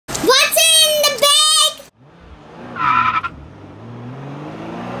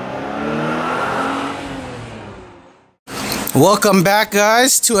Welcome back,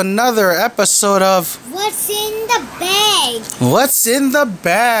 guys, to another episode of What's in the Bag? What's in the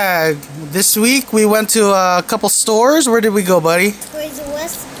Bag? This week we went to a couple stores. Where did we go, buddy? Toys R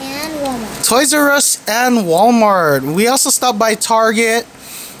Us and Walmart. Toys R Us and Walmart. We also stopped by Target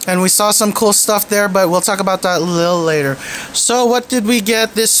and we saw some cool stuff there, but we'll talk about that a little later. So what did we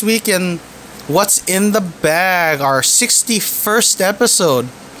get this week in What's in the Bag? Our 61st episode.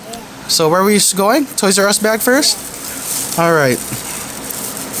 Yeah. So where are we going? Toys R Us bag first? Yeah. All right.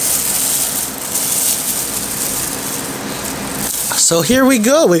 So here we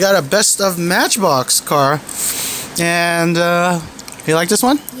go. We got a best of Matchbox car. And you like this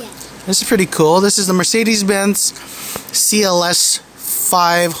one? Yeah. This is pretty cool. This is the Mercedes-Benz CLS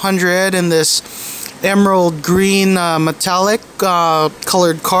 500 in this emerald green metallic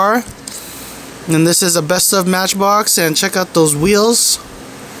colored car. And this is a best of Matchbox, and check out those wheels.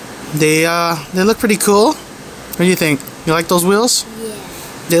 They look pretty cool. What do you think? You like those wheels? Yeah.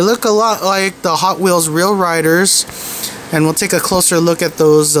 They look a lot like the Hot Wheels Real Riders, and we'll take a closer look at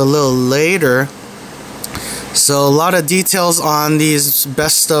those a little later. So a lot of details on these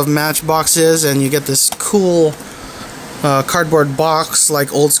best of Matchboxes, and you get this cool cardboard box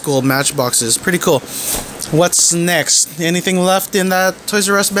like old school Matchboxes. Pretty cool. What's next? Anything left in that Toys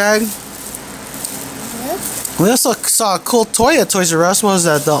R Us bag? Nope. We also saw a cool toy at Toys R Us. What was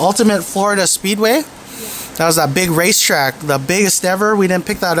that? The Ultimate Florida Speedway? That was that big racetrack, the biggest ever. We didn't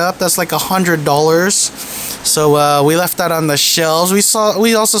pick that up. That's like $100. So we left that on the shelves.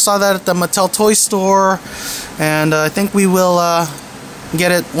 We also saw that at the Mattel toy store, and I think we will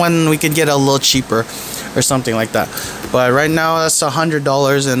get it when we can get it a little cheaper or something like that. But right now that's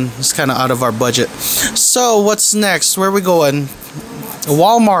 $100, and it's kind of out of our budget. So what's next? Where are we going?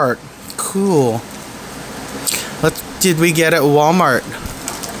 Walmart. Cool. What did we get at Walmart?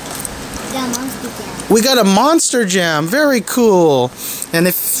 We got a Monster Jam. Very cool. And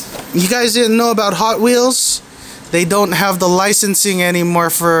if you guys didn't know about Hot Wheels, they don't have the licensing anymore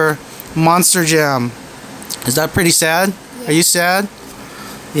for Monster Jam. Is that pretty sad? Yeah. Are you sad?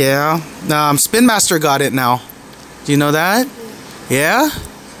 Yeah. Spin Master got it now. Do you know that? Yeah?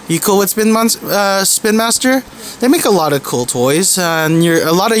 You cool with Spin Master? They make a lot of cool toys. And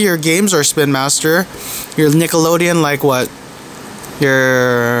a lot of your games are Spin Master. Your Nickelodeon, like what?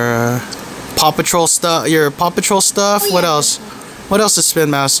 Your Paw Patrol stuff. Your Paw Patrol stuff. Oh, yeah. What else? What else is Spin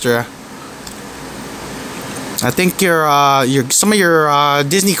Master? I think some of your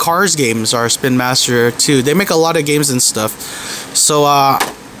Disney Cars games are Spin Master too. They make a lot of games and stuff. So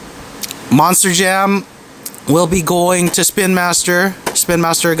Monster Jam will be going to Spin Master. Spin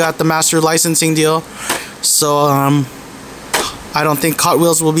Master got the master licensing deal. So I don't think Hot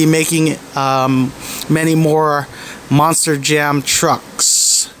Wheels will be making many more Monster Jam trucks.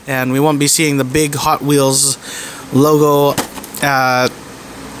 And we won't be seeing the big Hot Wheels logo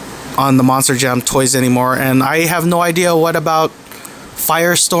on the Monster Jam toys anymore. And I have no idea what about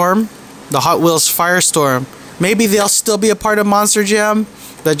Firestorm, the Hot Wheels Firestorm. Maybe they'll still be a part of Monster Jam,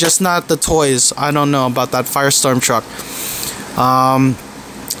 but just not the toys. I don't know about that Firestorm truck.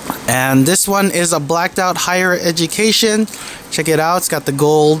 And this one is a blacked out higher education. Check it out. It's got the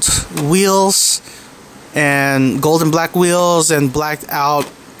gold wheels and gold and black wheels and blacked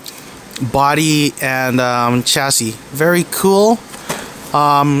out body and chassis. Very cool.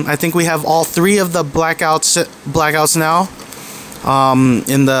 I think we have all three of the blackouts now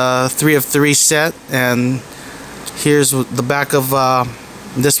in the 3 of 3 set, and here's the back of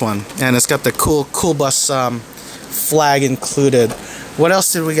this one, and it's got the cool bus flag included. What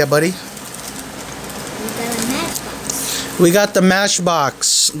else did we get, buddy? We got the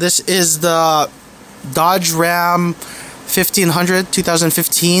Matchbox. This is the Dodge Ram 1500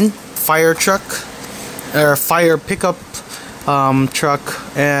 2015 fire truck or fire pickup truck,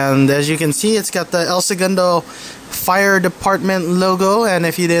 and as you can see, it's got the El Segundo Fire Department logo. And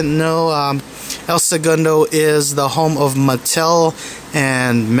if you didn't know, El Segundo is the home of Mattel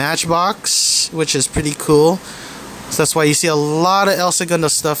and Matchbox, which is pretty cool. So that's why you see a lot of El Segundo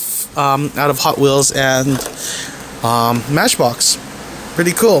stuff out of Hot Wheels and Matchbox.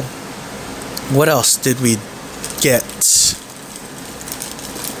 Pretty cool. What else did we get?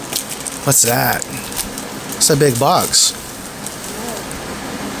 What's that? It's a big box.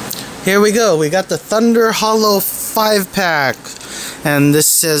 Here we go. We got the Thunder Hollow 5-pack. And this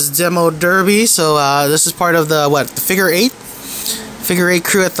says Demo Derby. So this is part of the, what, the Figure 8? Figure 8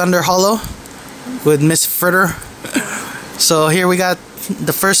 crew at Thunder Hollow with Miss Fritter. So here we got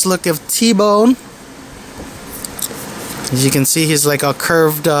the first look of T-Bone. As you can see, he's like a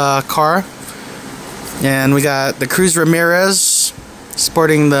curved car. And we got the Cruz Ramirez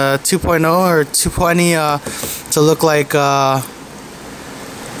sporting the 2.0 or 220 to look like that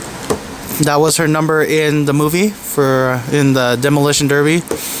was her number in the movie in the Demolition Derby.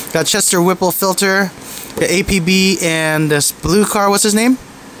 Got Chester Whipple filter, the APB, and this blue car. What's his name?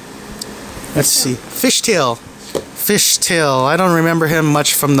 Let's see. Fishtail. Fishtail. I don't remember him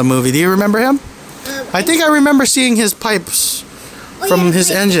much from the movie. Do you remember him? I think I remember seeing his pipes from his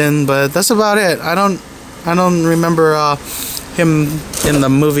engine, but that's about it. I don't remember him in the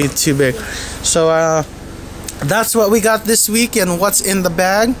movie too big. So that's what we got this week and what's in the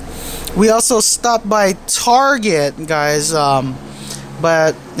bag. We also stopped by Target, guys, and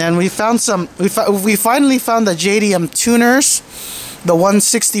we found some. We finally found the JDM tuners, the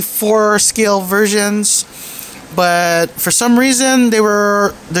 164 scale versions, but for some reason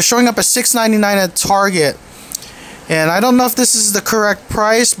they're showing up at $6.99 at Target, and I don't know if this is the correct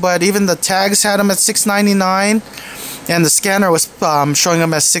price, but even the tags had them at $6.99, and the scanner was showing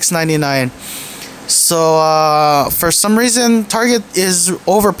them at $6.99. So for some reason Target is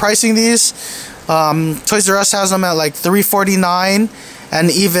overpricing these. Toys R Us has them at like $3.49,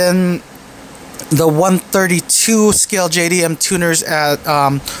 and even the 132 scale JDM tuners at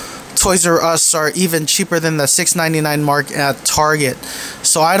Toys R Us are even cheaper than the $6.99 mark at Target.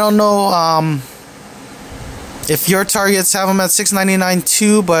 So I don't know if your Targets have them at $6.99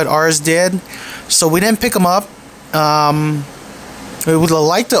 too, but ours did. So we didn't pick them up. We would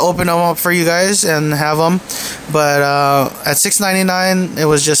like to open them up for you guys and have them, but at $6.99 it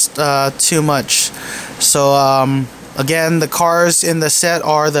was just too much. So again, the cars in the set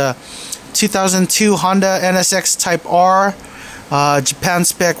are the 2002 Honda NSX Type R, Japan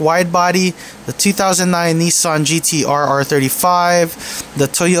spec wide body, the 2009 Nissan GT-R R35, the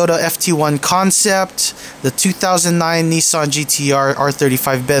Toyota FT1 Concept, the 2009 Nissan GT-R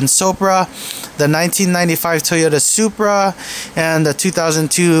R35 Benz Sopra, the 1995 Toyota Supra, and the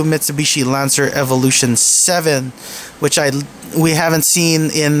 2002 Mitsubishi Lancer Evolution 7, which we haven't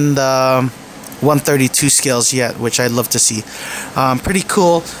seen in the 132 scales yet, which I'd love to see. Pretty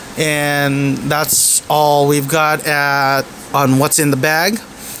cool, and that's all we've got on what's in the bag.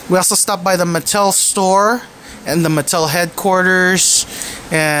 We also stopped by the Mattel store and the Mattel headquarters,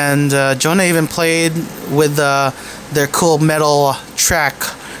 and Jonah even played with their cool metal track.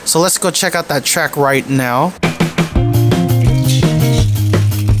 So let's go check out that track right now.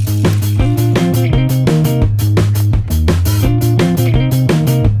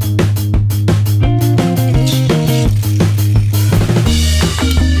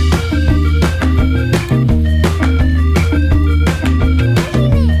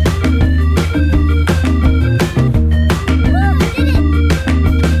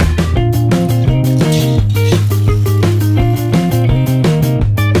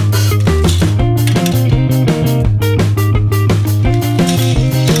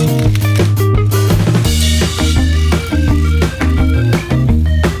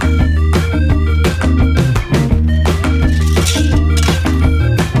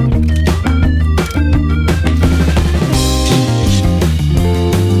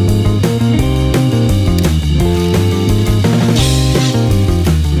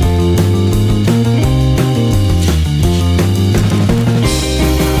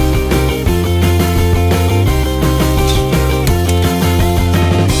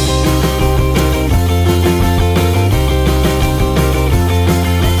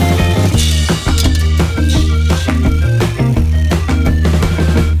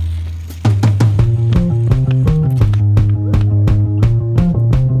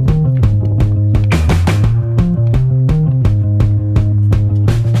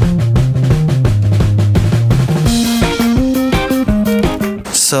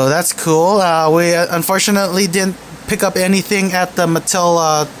 So that's cool. We unfortunately didn't pick up anything at the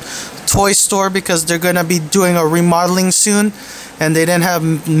Mattel toy store because they're gonna be doing a remodeling soon, and they didn't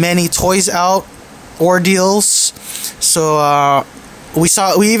have many toys out or deals. So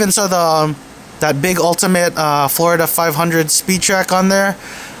we even saw that big Ultimate Florida 500 speed track on there,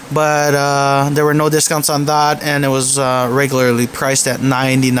 but there were no discounts on that, and it was regularly priced at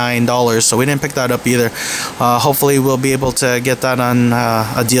 $99, so we didn't pick that up either. Hopefully we'll be able to get that on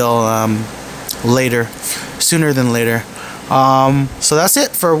a deal later, sooner than later. So that's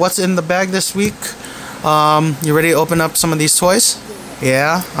it for what's in the bag this week. You ready to open up some of these toys?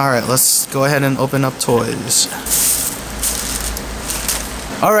 Yeah? Alright, let's go ahead and open up toys.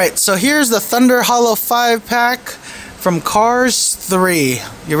 Alright, so here's the Thunder Hollow 5-pack from Cars 3.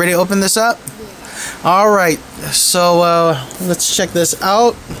 You ready to open this up? Alright, so let's check this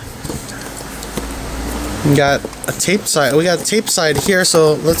out. We got a tape side. We got a tape side here,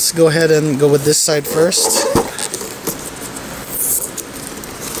 so let's go ahead and go with this side first.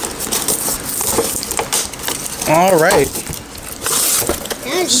 All right.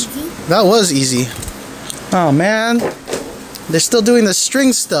 That was easy. That was easy. Oh man, they're still doing the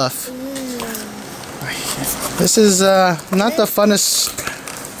string stuff. This is not the funnest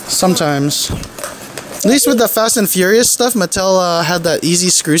sometimes. At least with the Fast and Furious stuff, Mattel had that easy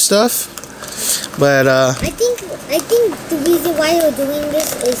screw stuff. But I think the reason why we're doing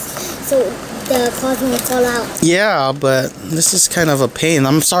this is so the cars won't fall out. yeah, but this is kind of a pain.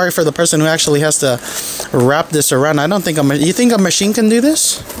 I'm sorry for the person who actually has to wrap this around. I don't think you think a machine can do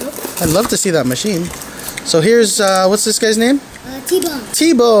this? Nope. I'd love to see that machine. So here's what's this guy's name? T-bone.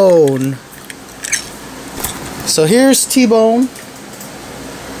 T-Bone. So here's T-Bone.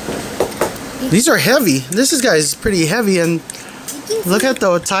 These are heavy. This guy's pretty heavy, and look at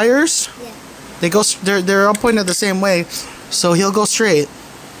the tires. Yeah. They go. They're all pointed the same way, so he'll go straight.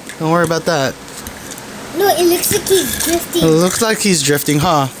 Don't worry about that. No, it looks like he's drifting. It looks like he's drifting,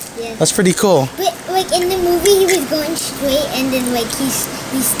 huh? Yeah. That's pretty cool. But like in the movie, he was going straight, and then like he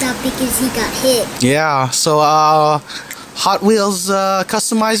stopped because he got hit. Yeah. So Hot Wheels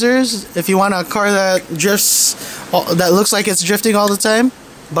customizers, if you want a car that drifts, that looks like it's drifting all the time,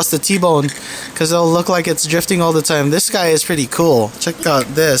 bust a T-Bone, because it'll look like it's drifting all the time. This guy is pretty cool. Check out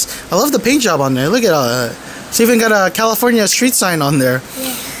this. I love the paint job on there. Look at all that. It's even got a California street sign on there.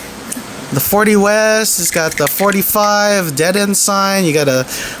 Yeah. The 40 West, it's got the 45 dead end sign. You got a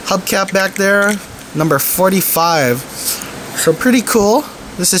hubcap back there, number 45. So pretty cool.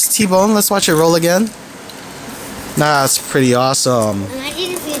 This is T-Bone. Let's watch it roll again. That's pretty awesome.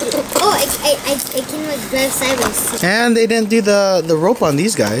 Imagine if you I can like drive sideways. And they didn't do the rope on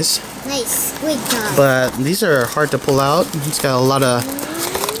these guys. Nice, great job. But these are hard to pull out. It's got a lot of.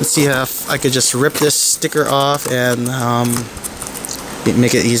 Let's see if I could just rip this sticker off and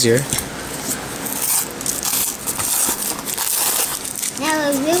make it easier. Now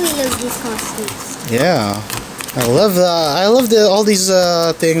I really love these costumes. Yeah, I love all these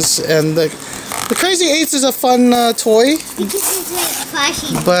things, and the Crazy 8s is a fun toy. Because it's like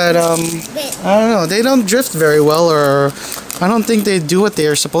flashy. But I don't know. They don't drift very well, or I don't think they do what they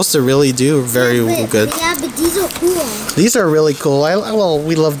are supposed to really do very good. Yeah, but these are cool. These are really cool. Well,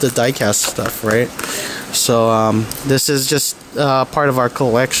 we love the diecast stuff, right? So this is just part of our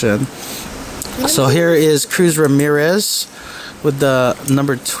collection. So here is Cruz Ramirez with the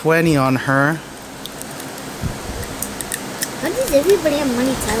number 20 on her. Why does everybody have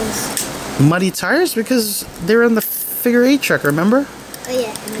money titles? Muddy tires because they're in the figure 8 track. Remember? Oh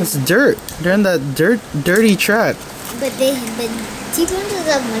yeah. It's dirt. They're in that dirty track. But T-Bone does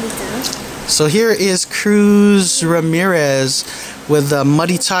have money titles. So here is Cruz Ramirez with the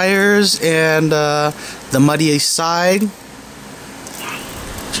muddy tires and the muddy side.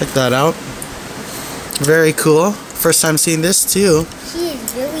 Check that out. Very cool. First time seeing this too. She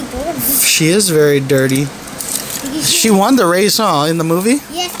is really dirty. She is very dirty. She won the race, huh, in the movie?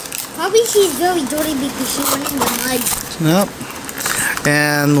 Yeah. Probably she's very dirty because she went in the mud. Yep.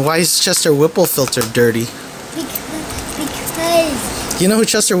 And why is Chester Whipplefilter dirty? Because... You know who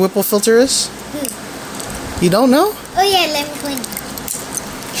Chester Whipplefilter is? Who? You don't know? Oh yeah, Lightning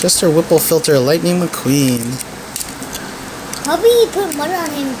McQueen. Chester Whipplefilter, Lightning McQueen. Probably he put mud on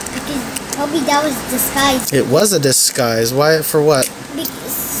him because probably that was disguise. It was a disguise. Why? For what?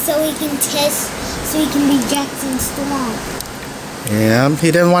 So he can test, so he can be Jackson Storm. Yeah,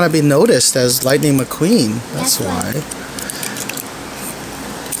 he didn't want to be noticed as Lightning McQueen. That's why.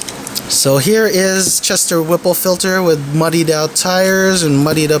 So here is Chester Whipplefilter with muddied out tires and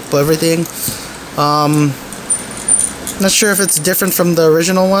muddied up everything. Not sure if it's different from the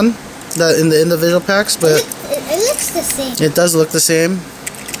original one that in the individual packs, but it looks the same. It does look the same.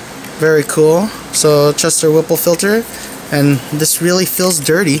 Very cool. So Chester Whipplefilter, and this really feels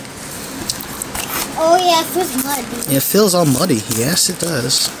dirty. Oh yeah, it feels muddy. It feels all muddy. Yes, it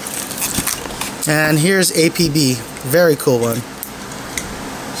does. And here's APB. Very cool one.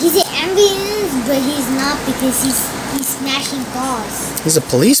 He's an ambulance, but he's not because he's smashing cars. He's a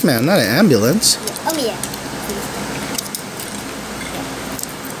policeman, not an ambulance. Oh yeah.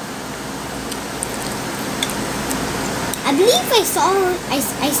 I believe I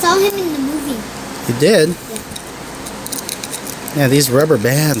saw him in the movie. You did? Yeah, these rubber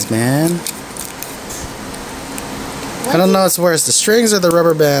bands, man. I don't know what's worse, the strings or the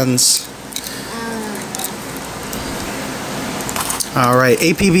rubber bands. Alright,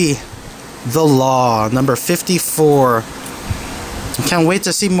 APB, The Law, number 54. I can't wait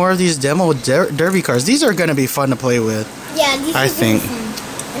to see more of these demo derby cars. These are going to be fun to play with. Yeah, these I are think. fun.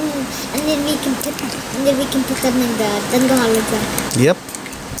 And then we can put them in the Dunga hologram. Yep.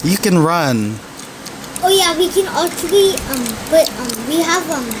 You can run. Oh yeah, we can actually we have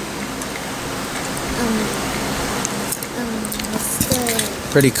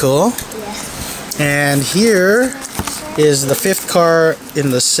Pretty cool. Yeah. And here is the 5th car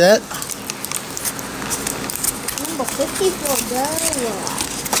in the set. Number 54,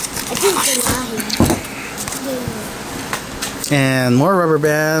 I think it's And more rubber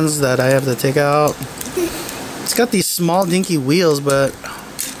bands that I have to take out. It's got these small dinky wheels, but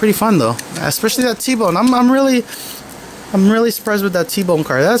pretty fun though. Especially that T-bone. I'm really surprised with that T-bone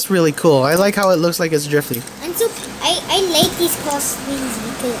car. That's really cool. I like how it looks like it's drifty. And so I like these costumes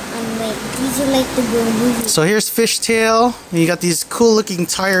because these are like the real movies. So here's Fishtail. You got these cool looking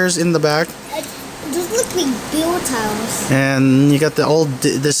tires in the back. Those look like bill tiles. And you got the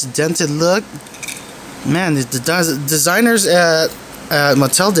this dented look. Man, the designers at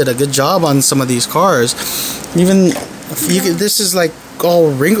Mattel did a good job on some of these cars. Even this is like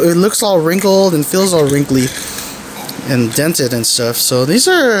all wrinkled. It looks all wrinkled and feels all wrinkly and dented and stuff. So these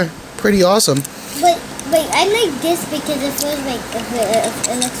are pretty awesome. But I like this because it feels like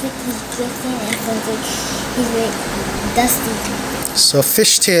it looks like he's drifting and it feels like he's like dusty. So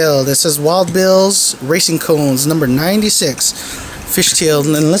Fishtail. This is Wild Bill's Racing Cones number 96. Fishtail.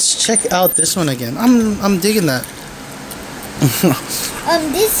 And then let's check out this one again. I'm digging that.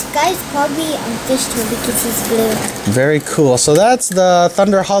 This guy's probably on Fishtail because he's blue. Very cool. So that's the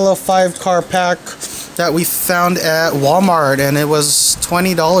Thunder Hollow 5 car pack that we found at Walmart, and it was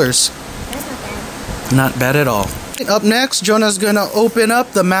 $20. That's not bad. Not bad at all. Up next, Jonah's gonna open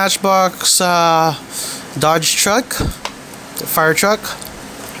up the Matchbox Dodge truck, fire truck.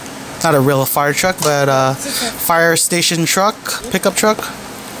 Not a real fire truck, but fire station truck, pickup truck.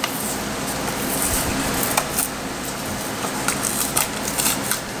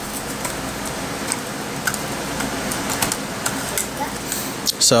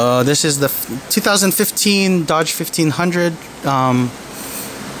 So this is the 2015 Dodge 1500,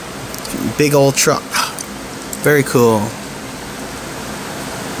 big old truck. Very cool.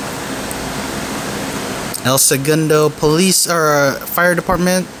 El Segundo Police or Fire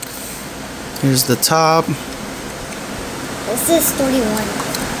Department. Here's the top. This is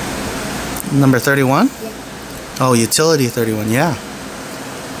 31. Number 31? Yeah. Oh, Utility 31, yeah.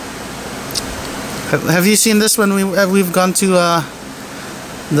 Have you seen this when we've gone to the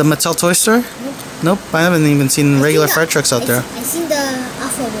Mattel toy store? Nope. Nope, I haven't even seen regular fire trucks out there. I seen the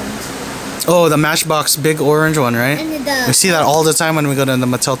alpha ones. Oh, the Matchbox big orange one, right? And We see that all the time when we go to the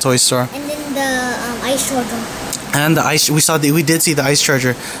Mattel toy store. And then the ice charger. And the ice, we did see the ice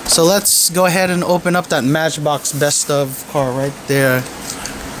charger. So let's go ahead and open up that Matchbox best of car right there.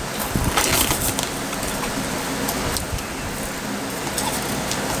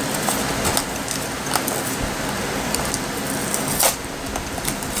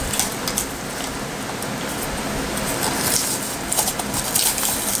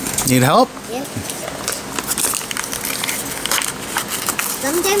 Need help? Yep.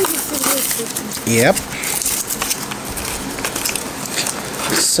 Sometimes it's a little tricky. Yep.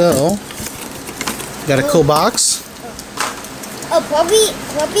 So, got a cool box. Oh,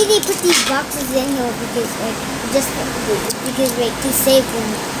 probably they put these boxes in here because to save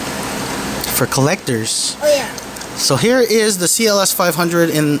them. For collectors. Oh yeah. So here is the CLS 500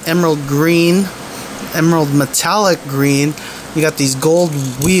 in emerald green, emerald metallic green. You got these gold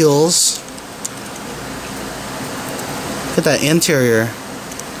wheels. Look at that interior.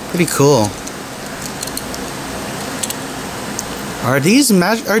 Pretty cool. Are these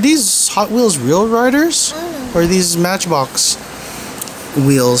Hot Wheels real riders? I don't know. Or are these Matchbox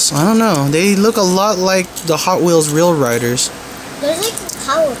wheels? I don't know. They look a lot like the Hot Wheels real riders. There's like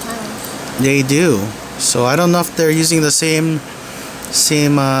power tires. They do. So I don't know if they're using the same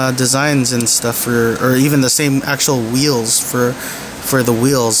designs and stuff or even the same actual wheels for the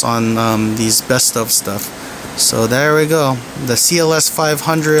wheels on these best of stuff. So there we go. The CLS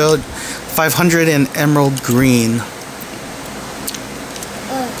 500 in emerald green.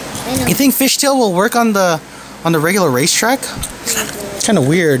 I know. You think Fishtail will work on the regular racetrack? Kind of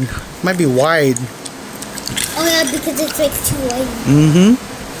weird. Might be wide. Oh yeah, because it's like too wide. Mm-hmm.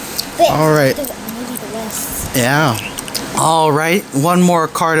 But All right. Maybe the rest. Yeah. All right. One more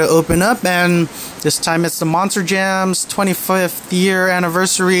car to open up, and this time it's the Monster Jam's 25th year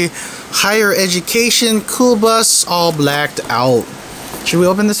anniversary higher education cool bus, all blacked out. Should we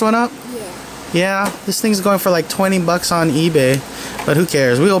open this one up? Yeah. Yeah. This thing's going for like 20 bucks on eBay, but who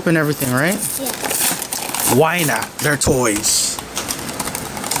cares? We open everything, right? Yeah. Why not? They're toys.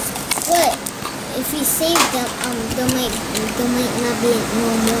 But if we save them, there might not be no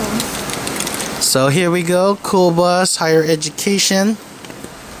more. So here we go. Cool bus, higher education.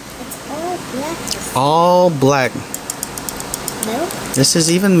 It's all black. All black. Metal? This is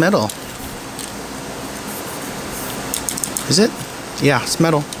even metal. Is it? Yeah, it's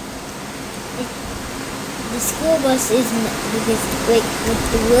metal. The school bus is because wait,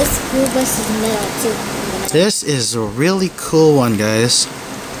 the school bus is metal too. This is a really cool one, guys.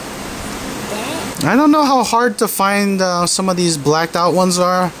 I don't know how hard to find some of these blacked out ones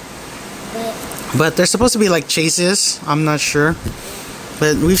are, but they're supposed to be like chases. I'm not sure,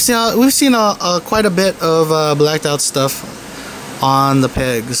 but we've seen quite a bit of blacked out stuff on the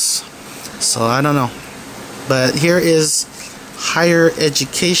pegs, so I don't know. But here is higher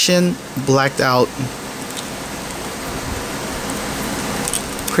education blacked out.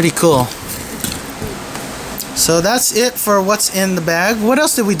 Pretty cool. So that's it for what's in the bag. What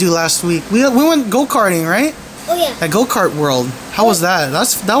else did we do last week? We went go-karting, right? Oh yeah. At Go-Kart World. How was that?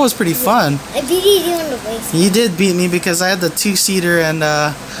 That was pretty fun. I beat you on the race. You did beat me because I had the 2-seater and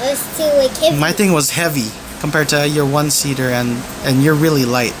I was too like heavy. my thing was heavy compared to your 1-seater, and you're really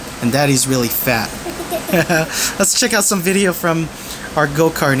light and Daddy's really fat. Let's check out some video from our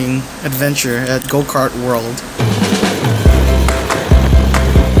go-karting adventure at Go-Kart World.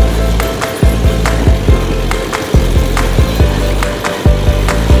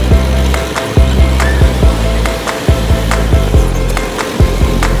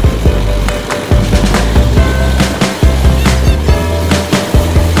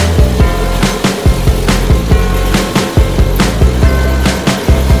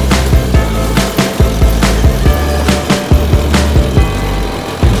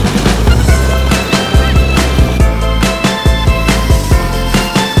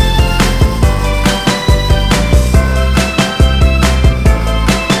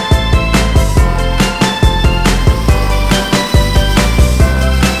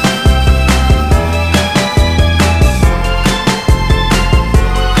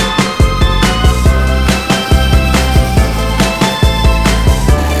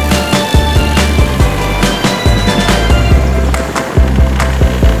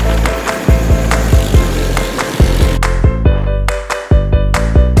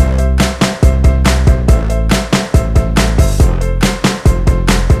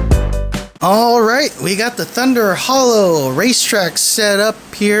 Alright, we got the Thunder Hollow racetrack set up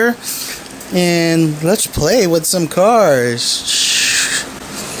here, and let's play with some cars.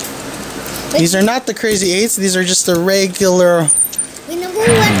 These are not the Crazy 8s, these are just the regular. Remember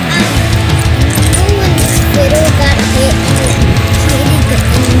when Squirtle got hit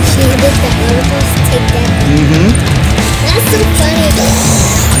and she did the articles take that? That's so funny though.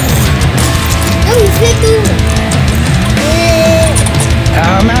 Oh, he's right there.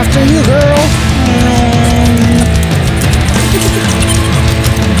 I'm after you, girl.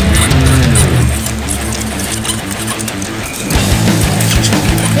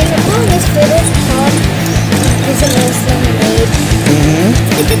 Remember when Squirtle's car is a nice lemonade?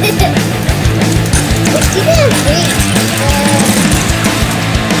 But she didn't think.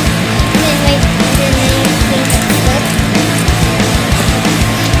 And then my thing stuck.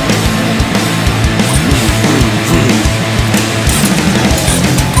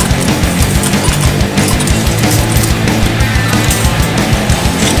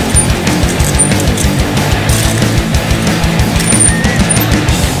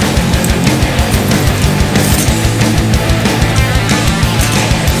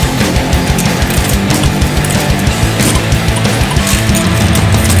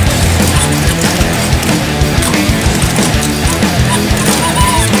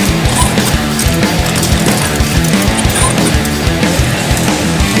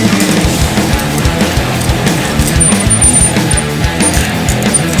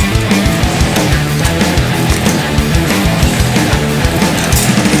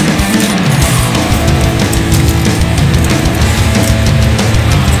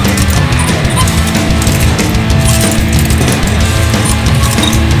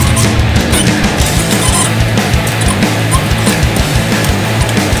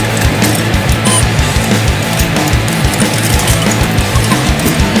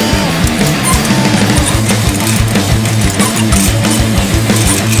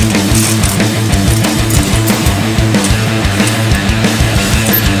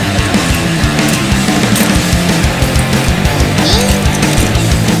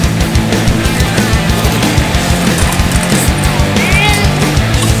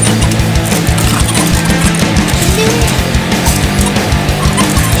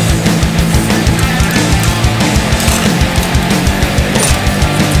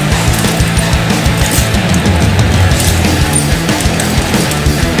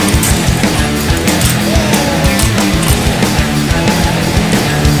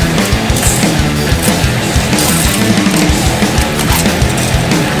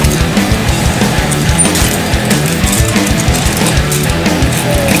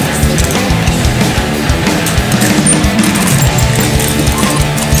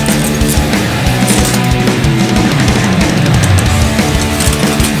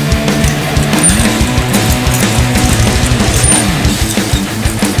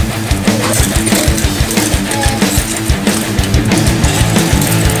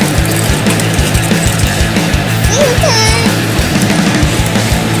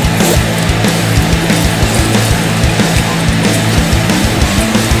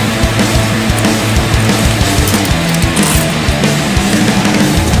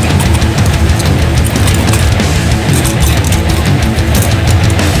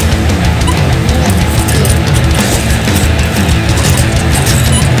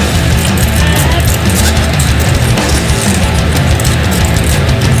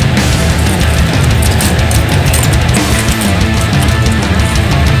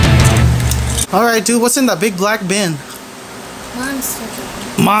 Alright, dude, what's in that big black bin? Monster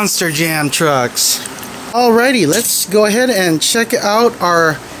Jam. Monster Jam trucks. Alrighty, let's go ahead and check out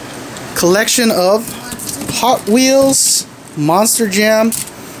our collection of Hot Wheels Monster Jam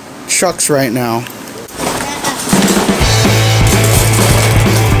trucks right now.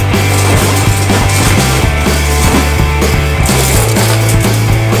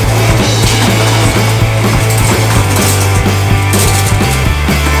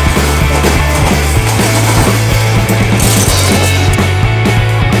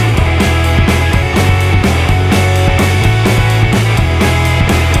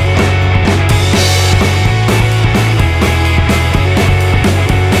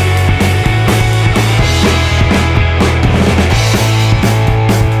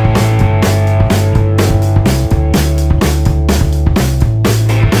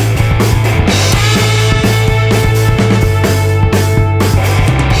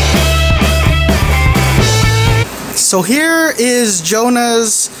 So here is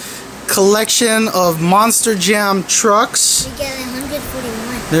Jonah's collection of Monster Jam trucks. We get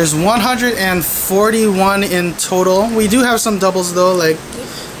 141. There's 141 in total. We do have some doubles though, like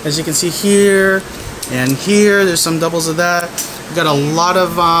as you can see here and here. There's some doubles of that. We got a lot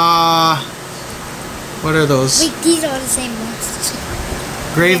of what are those? Wait, these are the same ones.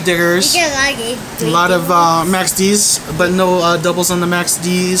 Grave diggers. We get a lot of Max D's, but no doubles on the Max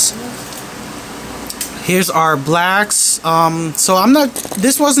D's. Here's our blacks. So I'm not.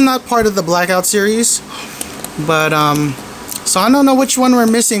 This was not part of the blackout series, but so I don't know which one we're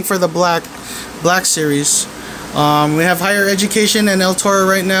missing for the black series. We have Higher Education and El Toro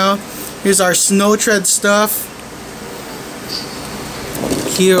right now. Here's our snow tread stuff.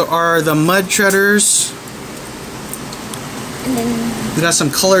 Here are the mud treaders. And then We got some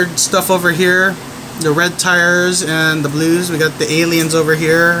colored stuff over here. The red tires and the blues. We got the aliens over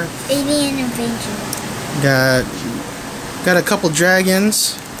here. Alien Invasion. Got a couple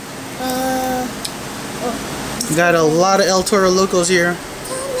dragons. Got a lot of El Toro locos here.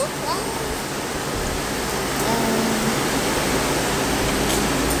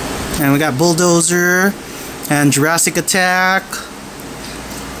 And we got Bulldozer and Jurassic Attack.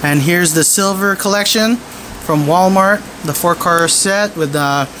 And here's the silver collection from Walmart. The 4-car set with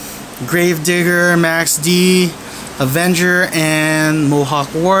the Grave Digger, Max D, Avenger, and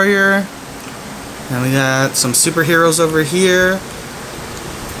Mohawk Warrior. And we got some superheroes over here.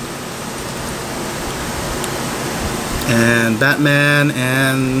 And Batman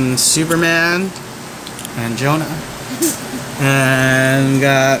and Superman and Jonah. And we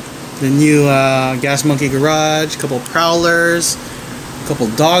got the new Gas Monkey Garage, a couple Prowlers, a couple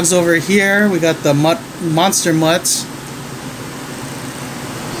dogs over here. We got the Monster Mutts.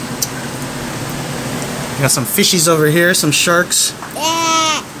 We got some fishies over here, some sharks.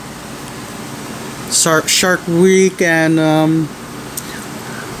 Shark Week and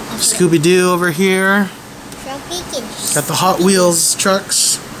Scooby-Doo over here. Got the Hot Wheels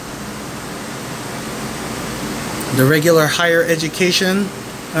trucks. The regular Higher Education.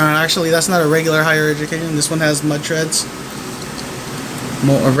 Actually, that's not a regular Higher Education. This one has mud treads.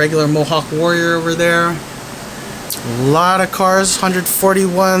 A regular Mohawk Warrior over there. A lot of cars.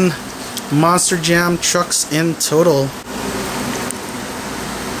 141 Monster Jam trucks in total.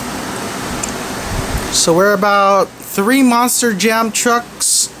 So we're about 3 Monster Jam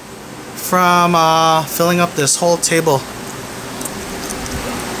trucks from filling up this whole table.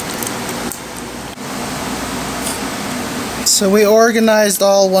 So we organized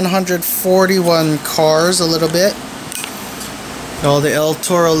all 141 cars a little bit. All the El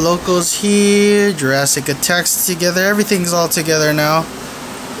Toro locos here, Jurassic Attacks together, everything's all together now.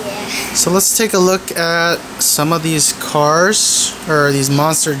 Yeah. So let's take a look at some of these cars, or these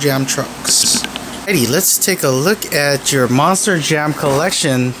Monster Jam trucks. Alrighty, let's take a look at your Monster Jam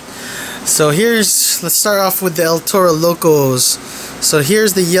collection. So let's start off with the El Toro locos. So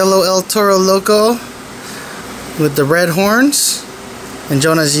here's the yellow El Toro loco with the red horns. And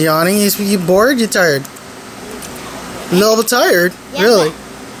Jonah's yawning. You bored? You tired? A little bit tired? Yeah, really?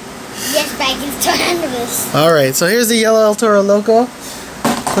 Yes, back into this. Alright, so here's the yellow El Toro loco.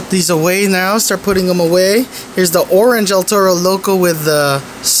 Put these away now. Start putting them away. Here's the orange El Toro loco with the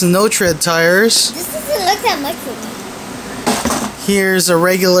snow tread tires. This doesn't look that much for me. Here's a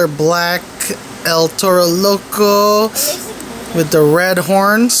regular black El Toro loco with the red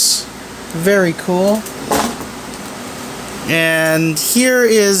horns. Very cool. And here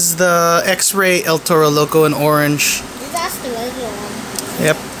is the X-Ray El Toro loco in orange. That's the regular one.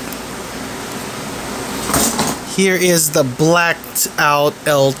 Yep. Here is the blacked out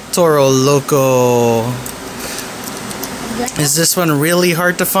El Toro loco. Is this one really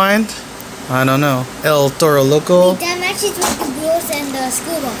hard to find? I don't know. El Toro Loco. That matches with the wheels and the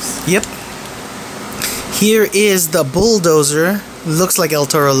school bus. Yep. Here is the bulldozer. Looks like El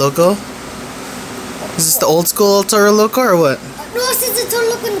Toro Loco. Is this the old school El Toro Loco or what? No, it says El Toro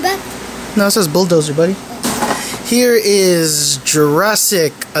Loco in the back. No, it says bulldozer, buddy. Here is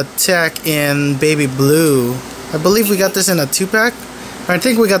Jurassic Attack in baby blue. I believe we got this in a 2-pack. I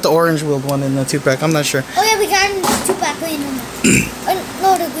think we got the orange wheeled one in the 2-pack. I'm not sure. Oh yeah, we got it in the 2-pack. Wait,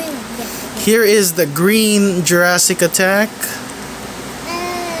 no, the green one. Yeah. Here is the green Jurassic Attack.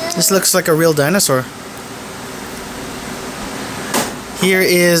 This looks like a real dinosaur. Here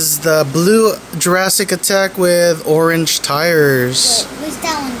is the blue Jurassic Attack with orange tires. Wait, where's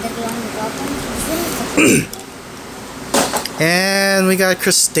that one? The one? And we got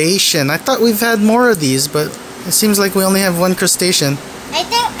Crustacean. I thought we've had more of these, but it seems like we only have one Crustacean. I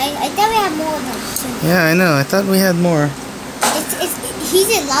thought we had more of them. Yeah, I know. I thought we had more. He's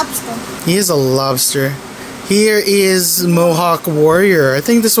a lobster. He is a lobster. Here is Mohawk Warrior. I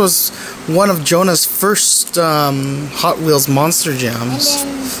think this was one of Jonah's first Hot Wheels Monster Jams.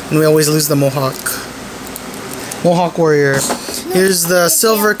 And we always lose the Mohawk. Mohawk Warrior. Here's the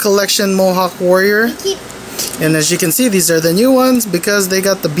Silver Collection Mohawk Warrior. And as you can see, these are the new ones because they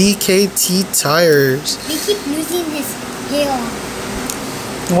got the BKT tires. They keep losing his hair.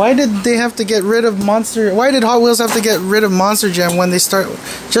 Why did they have to get rid of Monster? Why did Hot Wheels have to get rid of Monster Jam when they started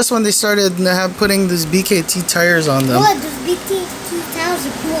putting these BKT tires on them? What? Those BKT tires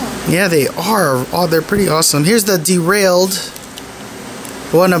are cool. Yeah, they are. Oh, they're pretty awesome. Here's the Derailed,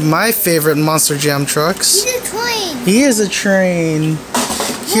 one of my favorite Monster Jam trucks. He's a train. He is a train.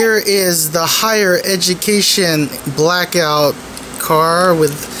 Here is the Higher Education Blackout car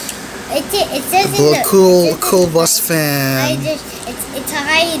with it says a cool bus fan. It's a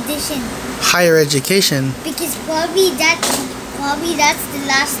high edition. Higher Education. Because probably that's the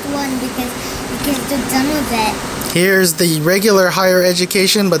last one because they're done with it. Here's the regular Higher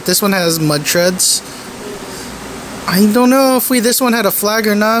Education, but this one has mud treads. I don't know if this one had a flag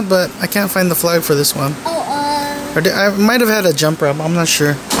or not, but I can't find the flag for this one. Oh, Or I might have had a jump ramp. I'm not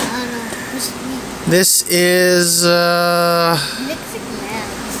sure. This is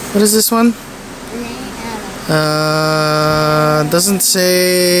what is this one? Doesn't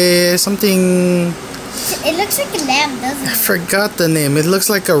say something. It looks like a lamb, doesn't it? I forgot the name. It looks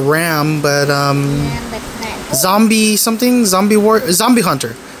like a ram, but zombie something, zombie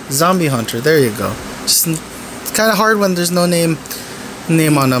hunter. Zombie hunter. There you go. Just it's kind of hard when there's no name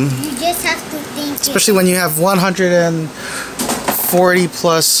on them. You just have to think. Especially when you have 140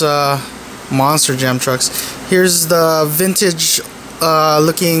 plus Monster Jam trucks. Here's the vintage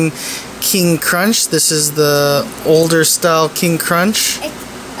looking King Crunch. This is the older style King Crunch. King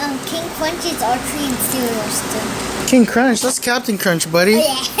Crunch is archery and cereal still. King Crunch, that's Captain Crunch, buddy.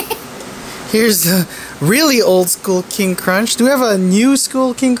 Oh, yeah. Here's the really old school King Crunch. Do we have a new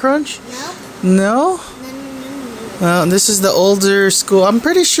school King Crunch? No. No? This is the older school. I'm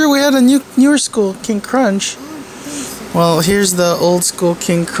pretty sure we had a newer school King Crunch. Well, here's the old school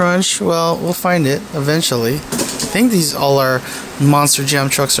King Crunch. Well, we'll find it eventually. I think these all our Monster Jam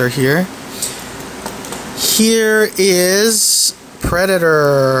trucks are here. Here is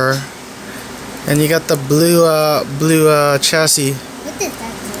Predator. And you got the blue chassis. What did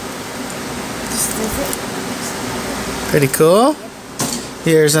that do? Pretty cool.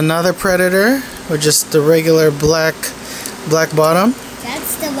 Here's another Predator with just the regular black bottom.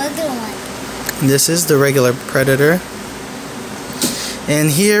 That's the regular one. This is the regular Predator. And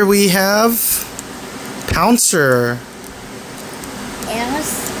here we have Pouncer.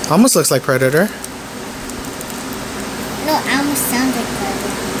 Almost looks like Predator. No, almost sounds like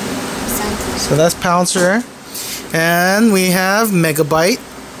Predator. So that's Pouncer. And we have Megabyte.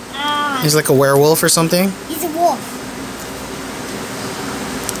 He's like a werewolf or something. He's a wolf.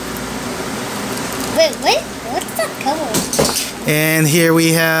 Wait, what's that cover? And here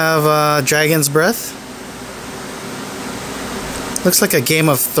we have Dragon's Breath. Looks like a Game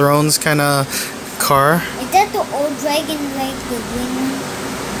of Thrones kind of car. Is that the old dragon, like the green one?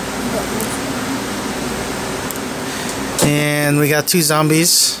 And we got two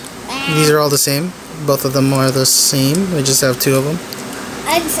zombies. These are all the same. Both of them are the same. We just have two of them.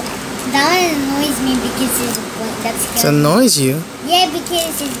 That one annoys me because it's a point. That's it annoys you? Yeah,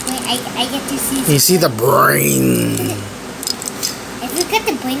 because it's point. I get to see. You see the brain. If you cut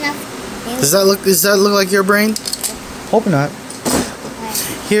the brain off, does that look like your brain? Hope not.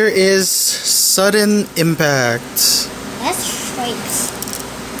 Here is Sudden Impact. That's stripes.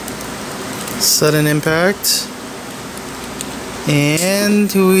 Sudden Impact. And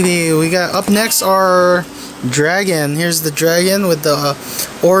we got up next are Dragon. Here's the dragon with the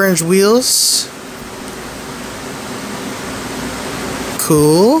orange wheels.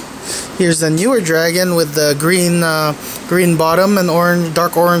 Cool. Here's the newer dragon with the green bottom and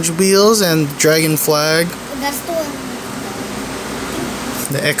dark orange wheels and dragon flag. That's the one.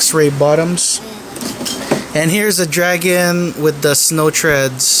 The X-ray bottoms. And here's a dragon with the snow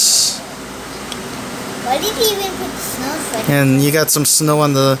treads. Why did he even put snow treads? And you got some snow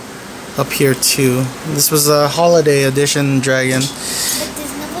on the up here too. This was a holiday edition dragon. But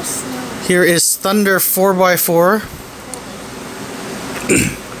there's no snow. Here is Thunder 4x4.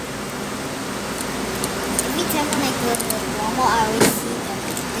 Every time when I go to Walmart, I always see them.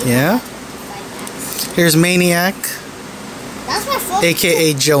 Yeah. Here's Maniac, That's my fault.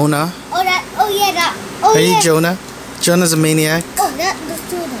 aka Jonah. Oh, that. Oh, yeah, that. Oh, Are yeah. you Jonah? Jonah's a maniac. Oh, there's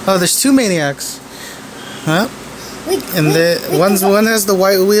two of them. Oh, there's two maniacs. Huh? Wait, And one has the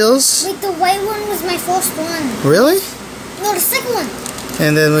white wheels. Wait, the white one was my first one. Really? No, the second one.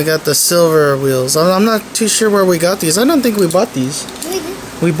 And then we got the silver wheels. I'm not too sure where we got these. I don't think we bought these. Wait,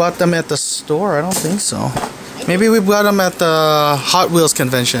 We bought them at the store. I don't think so. Maybe we bought them at the Hot Wheels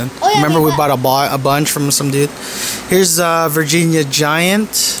convention. Oh, yeah, Remember we we bought a bunch from some dude. Here's Virginia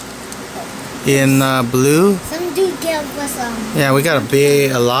Giant in blue. some dude gave us Yeah, we got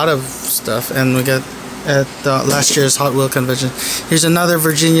a lot of stuff, and we got at last year's Hot Wheel convention. Here's another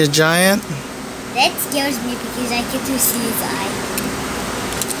Virginia Giant. That scares me because I get to see his eye.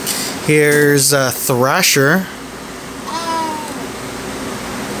 Here's Thrasher.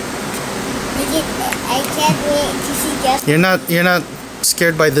 I can't wait to see Jeff. You're not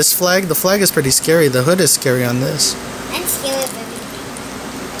scared by this flag? The flag is pretty scary. The hood is scary on this. I'm scared of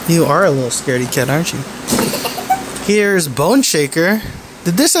everything. You are a little scaredy cat, aren't you? Here's Bone Shaker.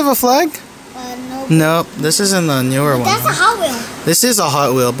 Did this have a flag? No. Nope, this isn't the newer one. That's a Hot Wheel. This is a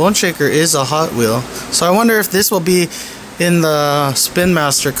Hot Wheel. Bone Shaker is a Hot Wheel. So I wonder if this will be in the Spin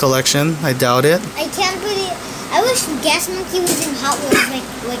Master collection. I doubt it. I can't believe. I wish Gas Monkey was in Hot Wheels, like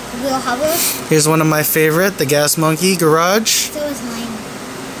real Hot Wheels. Here's one of my favorite, the Gas Monkey Garage. So is mine.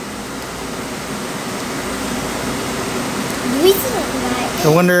 The reason why. I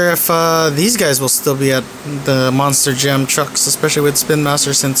wonder if these guys will still be at the Monster Jam trucks, especially with Spin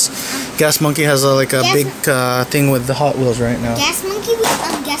Master, since Gas Monkey has a big thing with the Hot Wheels right now. Gas Monkey was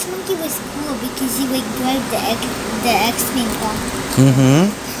cool because he would drive the X-Wing car.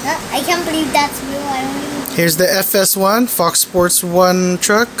 I can't believe that's real. I don't even. Here's the FS1, Fox Sports 1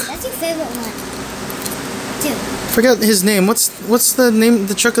 truck. That's your favorite one. Two. Forgot his name. What's the name?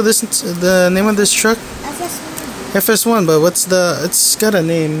 The truck of this? The name of this truck? FS1. FS1. But what's the? It's got a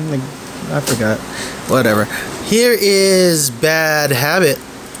name. Like I forgot. Whatever. Here is Bad Habit.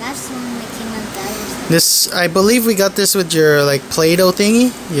 That's the one that came out that. This, I believe we got this with your Play-Doh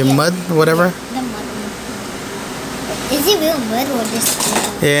thingy, your mud, whatever. The mud one. Is it real mud or just?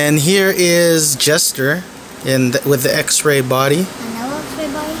 And here is Jester, with the X-ray body. Another X-ray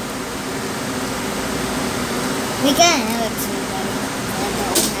body? We got another X-ray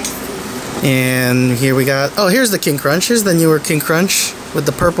body. And here we got, here's the King Crunch. Here's the newer King Crunch with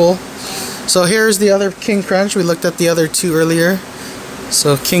the purple. So here's the other King Crunch. We looked at the other two earlier.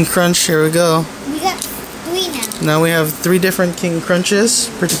 So King Crunch, here we go. We got 3 now. Now we have 3 different King Crunches.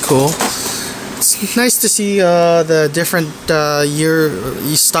 Pretty cool. It's nice to see the different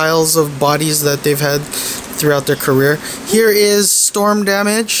styles of bodies that they've had throughout their career. Here is Storm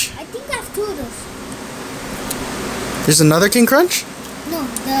Damage. I think I have 2 of those. There's another King Crunch? No,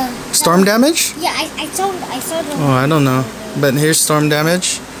 the Storm Damage? Yeah, I saw the Oh, I don't know. But here's Storm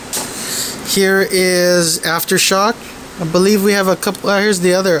Damage. Here is Aftershock. I believe we have a couple. Here's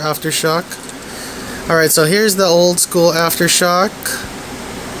the other Aftershock. Alright, so here's the old school Aftershock.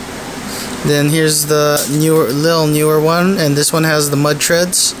 Then here's the newer one, and this one has the mud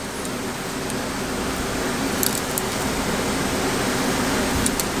treads.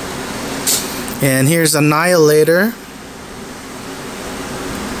 And here's Annihilator.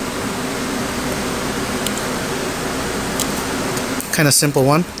 Kind of simple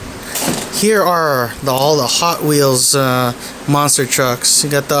one. Here are all the Hot Wheels monster trucks.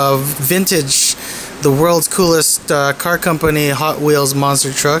 You got the vintage, the world's coolest car company Hot Wheels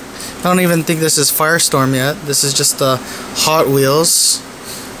monster truck. I don't even think this is Firestorm yet. This is just the Hot Wheels.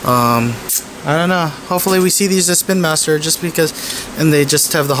 I don't know. Hopefully we see these at Spin Master just because, and they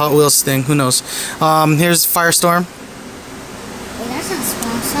just have the Hot Wheels thing. Who knows? Here's Firestorm. Wait, that's not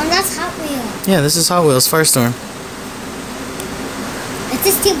Firestorm. That's Hot Wheels. Yeah, this is Hot Wheels Firestorm. It's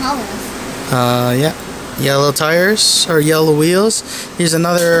just Team Hot Wheels. Yeah. Yellow tires or yellow wheels. Here's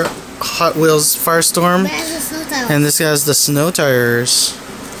another Hot Wheels Firestorm. But it has the snow tires. And this has the snow tires.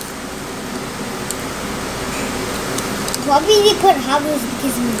 Probably they put Hot Wheels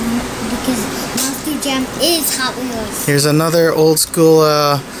because Monster Jam is Hot Wheels. Here's another old school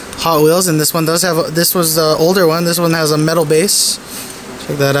Hot Wheels, and this one does have this was the older one. This one has a metal base.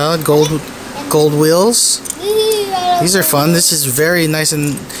 Check that out. Gold wheels. These are fun. This is very nice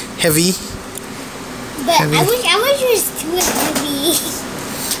and heavy. But I wish it was too heavy.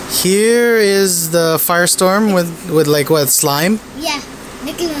 Here is the Firestorm with like what, slime? Yeah,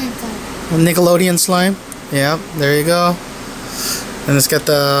 Nickelodeon slime. Nickelodeon slime. Yeah, there you go. And it's got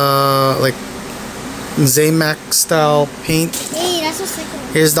the like Zamac style paint. Hey, that's what's like.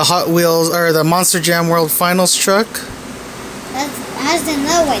 Here's the Hot Wheels or the Monster Jam World Finals truck. That has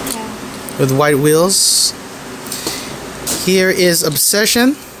another white tail. With white wheels. Here is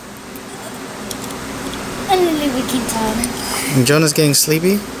Obsession. I don't know if we can tell. And Jonah's getting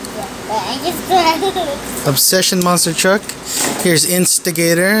sleepy. Yeah, but I just Obsession monster truck. Here's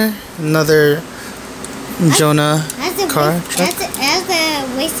Instigator, another Jonah car truck. It has the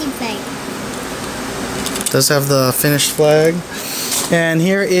racing flag. Does have the finished flag. And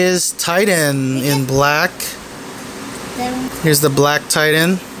here is Titan in black. Here's the black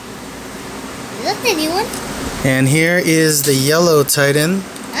Titan. Is that the new one? And here is the yellow Titan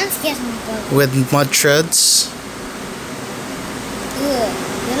I'm scared of them. with mud treads.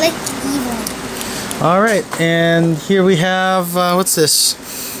 They're like evil. Alright, and here we have, what's this?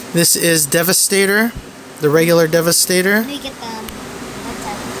 This is Devastator, the regular Devastator. Let me get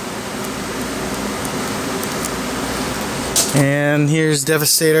And here's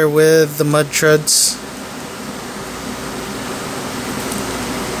Devastator with the mud treads.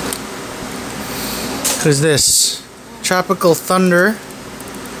 Who's this? Tropical Thunder.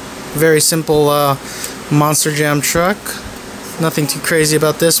 Very simple Monster Jam truck. Nothing too crazy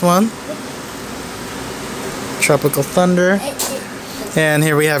about this one. Tropical Thunder. And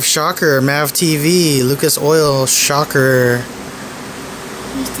here we have Shocker, Mav TV, Lucas Oil, Shocker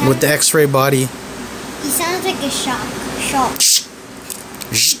with the X-ray body. He sounds like a shock.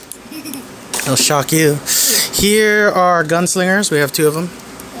 He'll shock you. Here are Gunslingers. We have two of them.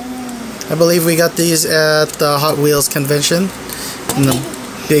 I believe we got these at the Hot Wheels convention. In the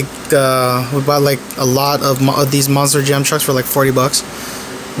big, we bought like a lot of these Monster Jam trucks for like $40.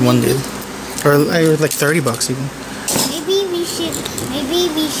 One dude, or like $30 even. Maybe we should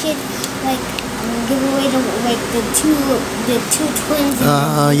like give away the two twins.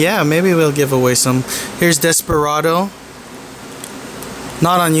 Yeah, maybe we'll give away some. Here's Desperado.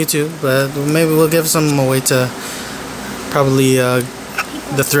 Not on YouTube, but maybe we'll give some away to probably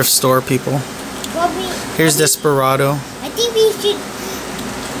the thrift store people. Here's Desperado. I think we should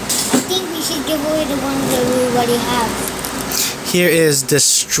give away the ones that we already have. Here is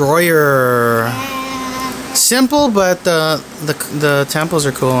Destroyer. Simple, but the tempos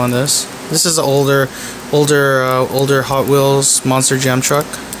are cool on this. This is an older Hot Wheels Monster Jam truck.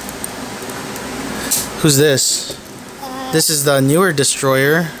 Who's this? This is the newer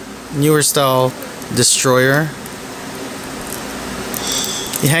Destroyer, newer style Destroyer.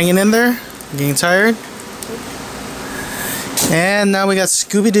 You hanging in there? Getting tired? And now we got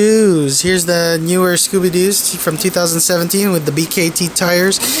Scooby-Doo's. Here's the newer Scooby-Doo's from 2017 with the BKT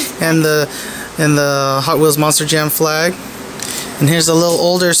tires and the Hot Wheels Monster Jam flag. And here's a little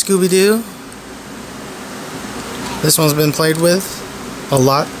older Scooby-Doo. This one's been played with a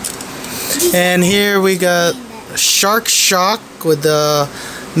lot. And here we got Shark Shock with the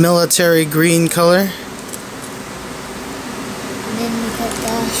military green color.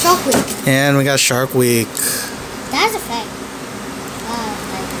 And we got Shark Week. That's a fact.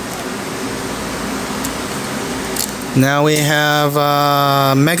 Now we have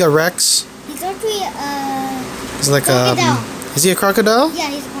Mega Rex. He's actually He's like crocodile. Is he a crocodile? Yeah,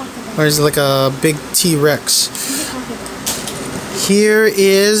 he's a crocodile. Or is he like a big T-Rex? He's a crocodile. Here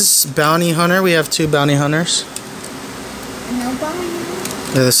is Bounty Hunter. We have two Bounty Hunters. No bounty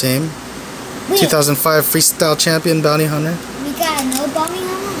hunter? They're the same. Wait. 2005 Freestyle Champion Bounty Hunter. We got a no bounty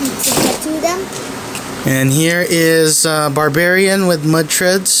hunter. We can get two of them. And here is Barbarian with mud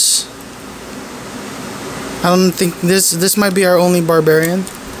treads. I don't think this might be our only Barbarian.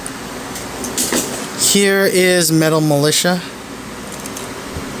 Here is Metal Militia.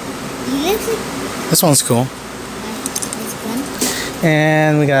 This one's cool.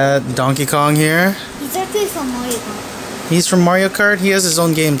 And we got Donkey Kong here. He's actually from Mario Kart. He's from Mario Kart. He has his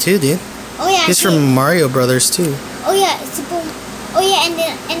own game too, dude. Oh yeah. He's from Mario Brothers too. Oh yeah, and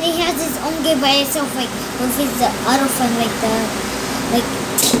then he has his own game by itself, like with his other friend,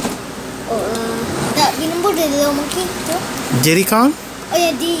 you remember the little monkey too? Diddy Kong. Oh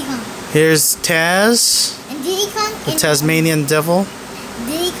yeah, Diddy Kong. Here's Taz, And Diddy Kong. the Tasmanian Devil.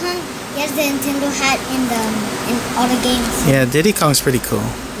 Diddy Kong, he has the Nintendo hat in all the games. Yeah, Diddy Kong's pretty cool.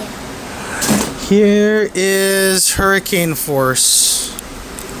 Yeah. Here is Hurricane Force.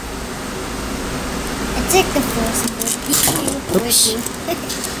 It's like the force. Oops.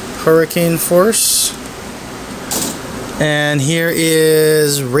 Hurricane Force. And here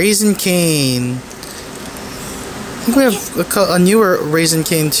is Raisin Cane. I think we have a newer Raisin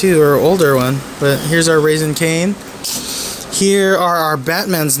Cane too, or older one. But here's our Raisin Cane. Here are our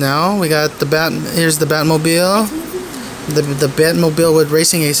Batmans now. We got the here's the Batmobile. The Batmobile with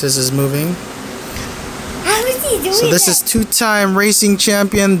Racing Aces is moving. How is he doing So this is two-time racing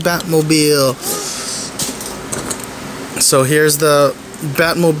champion Batmobile. So here's the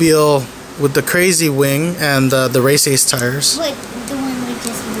Batmobile with the crazy wing and the Race Ace tires. Wait, the one we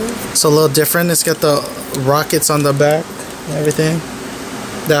just moved. It's a little different. It's got the rockets on the back and everything.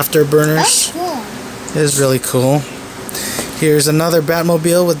 The afterburners. That's cool. It is really cool. Here's another